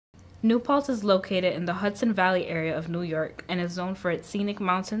New Paltz is located in the Hudson Valley area of New York and is known for its scenic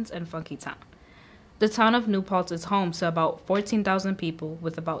mountains and funky town. The town of New Paltz is home to about 14,000 people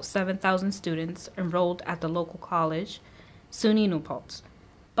with about 7,000 students enrolled at the local college, SUNY New Paltz.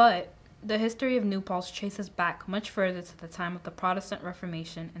 But the history of New Paltz traces back much further to the time of the Protestant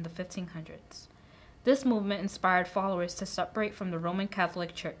Reformation in the 1500s. This movement inspired followers to separate from the Roman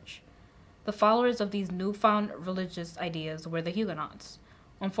Catholic Church. The followers of these newfound religious ideas were the Huguenots.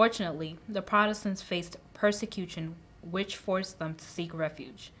 Unfortunately, the Protestants faced persecution, which forced them to seek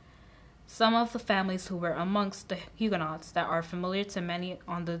refuge. Some of the families who were amongst the Huguenots that are familiar to many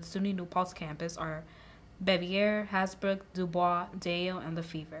on the SUNY New Paltz campus are Bevier, Hasbrouck, Dubois, Dale, and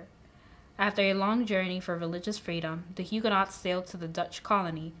Lefevre. After a long journey for religious freedom, the Huguenots sailed to the Dutch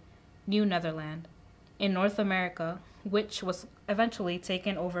colony, New Netherland, in North America, which was eventually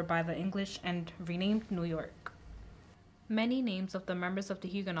taken over by the English and renamed New York. Many names of the members of the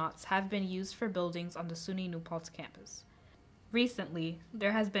Huguenots have been used for buildings on the SUNY New Paltz campus. Recently,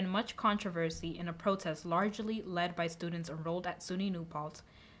 there has been much controversy in a protest largely led by students enrolled at SUNY New Paltz,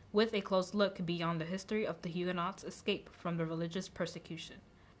 with a close look beyond the history of the Huguenots' escape from the religious persecution.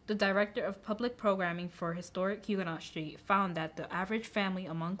 The director of public programming for historic Huguenot Street found that the average family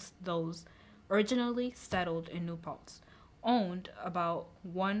amongst those originally settled in New Paltz owned about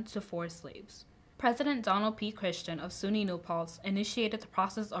 1 to 4 slaves. President Donald P. Christian of SUNY New Paltz initiated the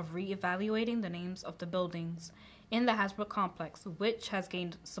process of re-evaluating the names of the buildings in the Hasbrouck complex, which has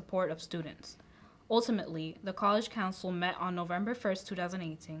gained support of students. Ultimately, the College Council met on November 1,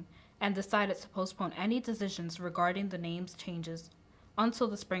 2018, and decided to postpone any decisions regarding the names changes until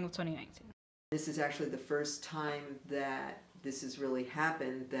the spring of 2019. This is actually the first time that this has really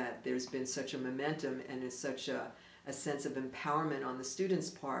happened, that there's been such a momentum and is such a sense of empowerment on the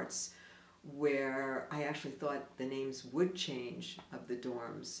students' parts, where I actually thought the names would change of the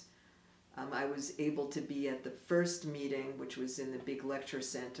dorms. I was able to be at the first meeting, which was in the big lecture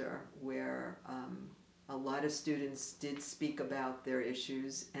center, where a lot of students did speak about their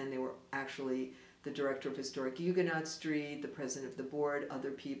issues, and they were actually the director of Historic Huguenot Street, the president of the board, other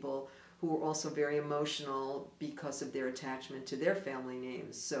people who were also very emotional because of their attachment to their family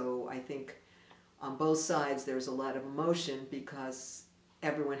names. So I think on both sides there's a lot of emotion because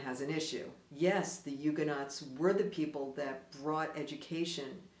everyone has an issue. Yes, the Huguenots were the people that brought education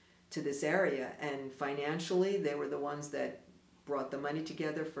to this area, and financially they were the ones that brought the money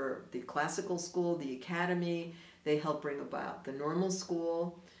together for the classical school, the academy. They helped bring about the normal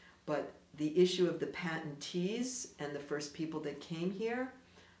school. But the issue of the patentees and the first people that came here,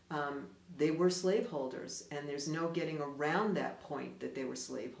 they were slaveholders, and there's no getting around that point that they were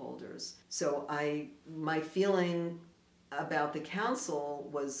slaveholders. So my feeling about the council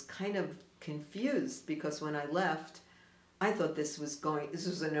was kind of confused, because when I left, I thought this was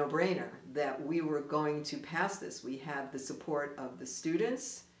a no-brainer, that we were going to pass this. We have the support of the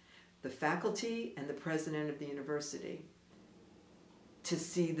students, the faculty, and the president of the university. To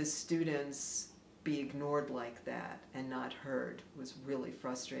see the students be ignored like that and not heard was really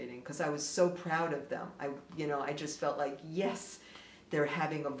frustrating, because I was so proud of them. I just felt like, yes, they're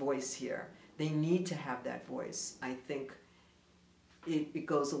having a voice here. They need to have that voice. I think it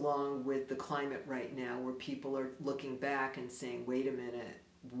goes along with the climate right now, where people are looking back and saying, wait a minute,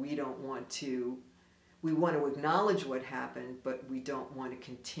 we want to acknowledge what happened, but we don't want to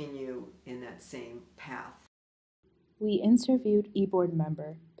continue in that same path. We interviewed e-board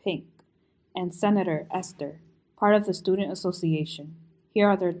member Pink and Senator Esther, part of the Student Association. Here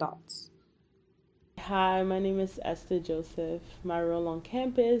are their thoughts. Hi, my name is Esther Joseph. My role on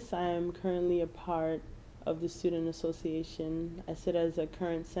campus, I am currently a part of the Student Association. I sit as a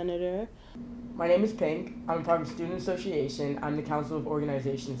current senator. My name is Pink. I'm a part of the Student Association. I'm the Council of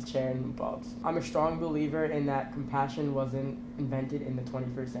Organizations chair in New Paltz. I'm a strong believer in that compassion wasn't invented in the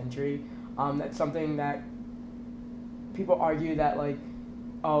 21st century. That's something that people argue that, like,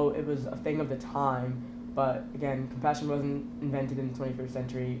 oh, it was a thing of the time. But again, compassion wasn't invented in the 21st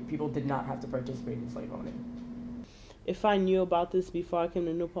century. People did not have to participate in slave owning. If I knew about this before I came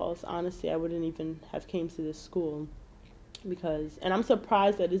to New Paltz, honestly, I wouldn't even have came to this school. And I'm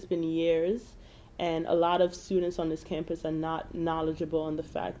surprised that it's been years, and a lot of students on this campus are not knowledgeable on the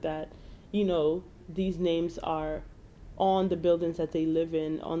fact that, these names are on the buildings that they live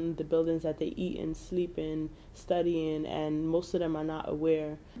in, on the buildings that they eat and sleep in, study in, and most of them are not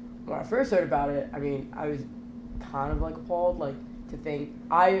aware. When I first heard about it, I was kind of appalled, to think.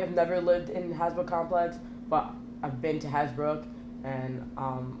 I have never lived in the Hasbrouck complex, but I've been to Hasbrouck, and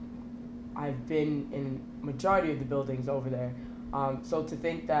I've been in majority of the buildings over there. So to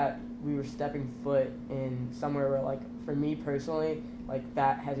think that we were stepping foot in somewhere where, for me personally, Like,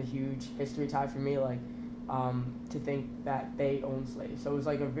 that has a huge history tie for me, like, to think that they own slaves. So it was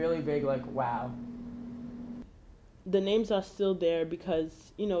like a really big, like, wow. The names are still there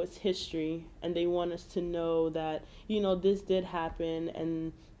because, it's history, and they want us to know that, this did happen,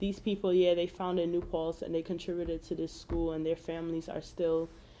 and these people, they founded New Paltz and they contributed to this school, and their families are still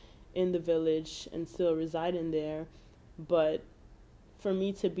in the village and still residing there. But for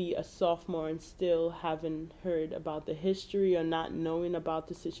me to be a sophomore and still haven't heard about the history or not knowing about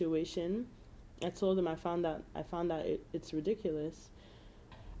the situation, I told them I found out it's ridiculous.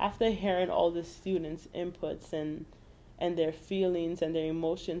 After hearing all the students' inputs and their feelings and their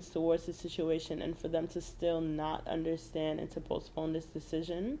emotions towards the situation, and for them to still not understand and to postpone this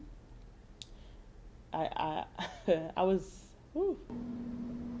decision, I was, whew.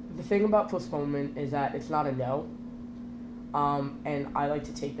 The thing about postponement is that it's not a no, and I like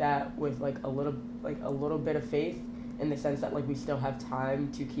to take that with a little bit of faith, in the sense that we still have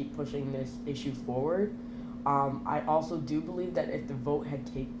time to keep pushing this issue forward. I also do believe that if the vote had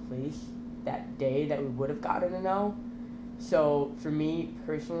taken place that day, that we would have gotten a no. So for me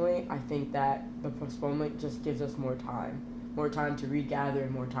personally, I think that the postponement just gives us more time to regather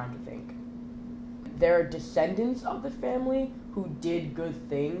and more time to think. There are descendants of the family who did good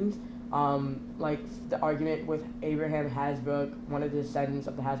things, like the argument with Abraham Hasbrouck. One of the descendants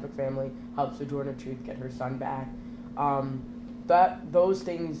of the Hasbrouck family helped Sojourner Truth get her son back. That those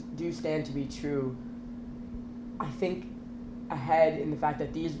things do stand to be true. I think ahead in the fact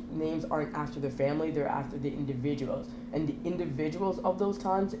that these names aren't after the family, they're after the individuals. And the individuals of those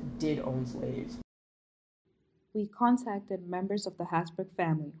times did own slaves. We contacted members of the Hasbrouck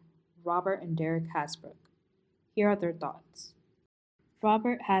family, Robert and Derek Hasbrouck. Here are their thoughts.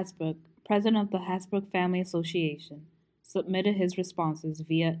 Robert Hasbrouck, president of the Hasbrouck Family Association, submitted his responses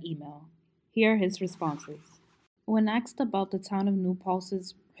via email. Here are his responses. When asked about the town of New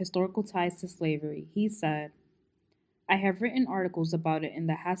Paltz's historical ties to slavery, he said, "I have written articles about it in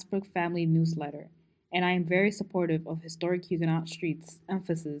the Hasbrouck family newsletter, and I am very supportive of Historic Huguenot Street's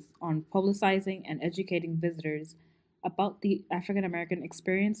emphasis on publicizing and educating visitors about the African American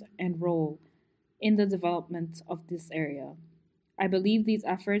experience and role in the development of this area. I believe these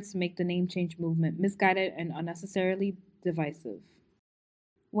efforts make the name change movement misguided and unnecessarily divisive."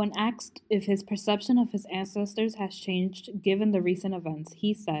 When asked if his perception of his ancestors has changed given the recent events,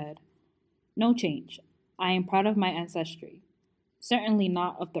 he said, "No change. I am proud of my ancestry. Certainly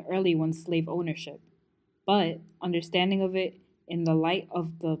not of the early one's slave ownership, but understanding of it in the light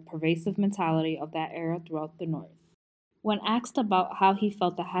of the pervasive mentality of that era throughout the North." When asked about how he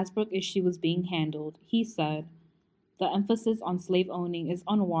felt the Hasbrouck issue was being handled, he said, "The emphasis on slave owning is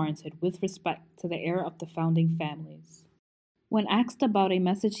unwarranted with respect to the era of the founding families." When asked about a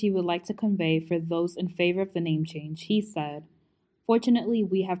message he would like to convey for those in favor of the name change, he said, "Fortunately,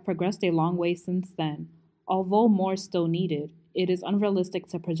 we have progressed a long way since then. Although more is still needed, it is unrealistic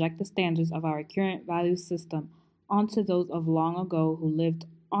to project the standards of our current value system onto those of long ago who lived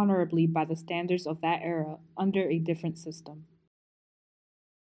honorably by the standards of that era under a different system."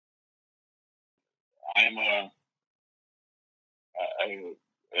 I'm an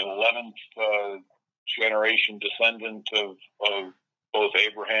 11th generation descendant of both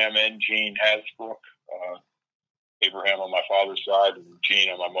Abraham and Jean Hasbrouck. Abraham on my father's side and Jean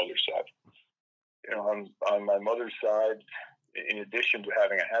on my mother's side. On my mother's side, in addition to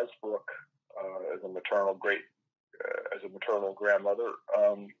having a Hasbrouck as a maternal grandmother,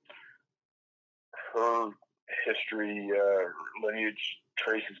 her history, her lineage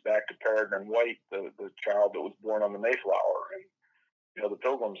traces back to Peregrine White, the child that was born on the Mayflower. And the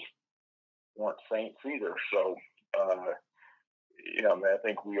Pilgrims weren't saints either. So, I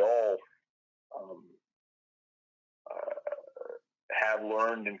think we all have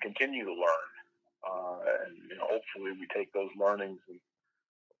learned and continue to learn. And hopefully we take those learnings and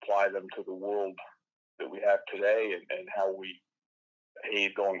apply them to the world that we have today and how we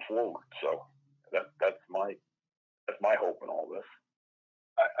behave going forward. So that's my hope in all this.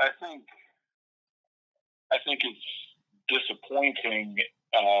 I think it's disappointing,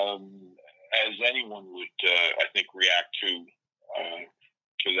 as anyone would, I think, react to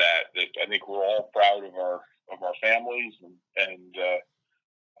that. That I think we're all proud of our families and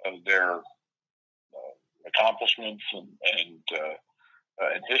their accomplishments and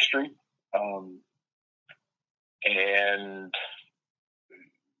history, and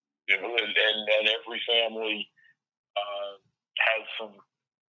every family has some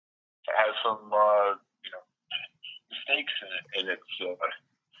mistakes in its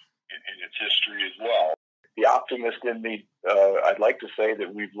history as well. The optimist in me, I'd like to say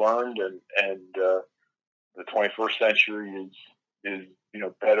that we've learned, and the 21st century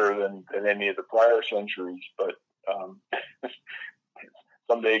better than any of the prior centuries. But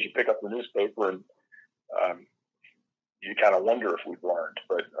some days you pick up the newspaper and you kind of wonder if we've learned.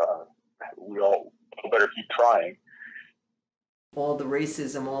 But we all better keep trying. All the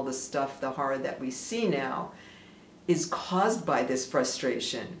racism, all the stuff, the horror that we see now is caused by this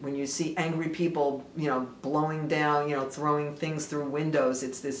frustration. When you see angry people, blowing down, throwing things through windows,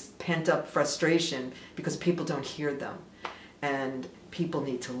 it's this pent-up frustration because people don't hear them. And people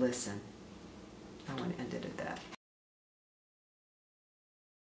need to listen. I want to end it at that.